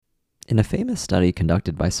In a famous study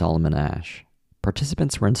conducted by Solomon Asch,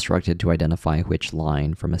 participants were instructed to identify which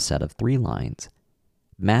line from a set of 3 lines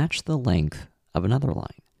matched the length of another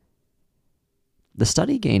line. The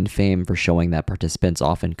study gained fame for showing that participants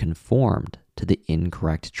often conformed to the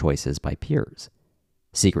incorrect choices by peers,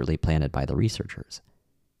 secretly planted by the researchers,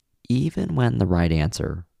 even when the right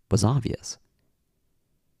answer was obvious.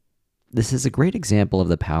 This is a great example of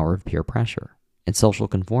the power of peer pressure and social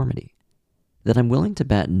conformity that I'm willing to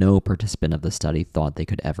bet no participant of the study thought they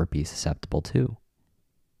could ever be susceptible to.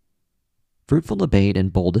 Fruitful debate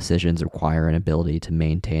and bold decisions require an ability to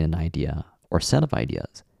maintain an idea or set of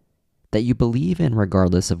ideas that you believe in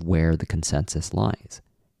regardless of where the consensus lies,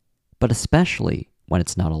 but especially when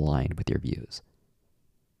it's not aligned with your views.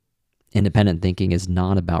 Independent thinking is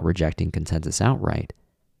not about rejecting consensus outright.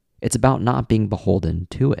 It's about not being beholden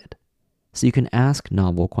to it, so you can ask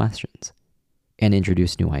novel questions and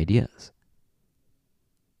introduce new ideas.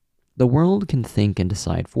 The world can think and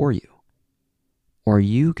decide for you, or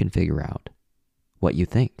you can figure out what you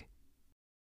think.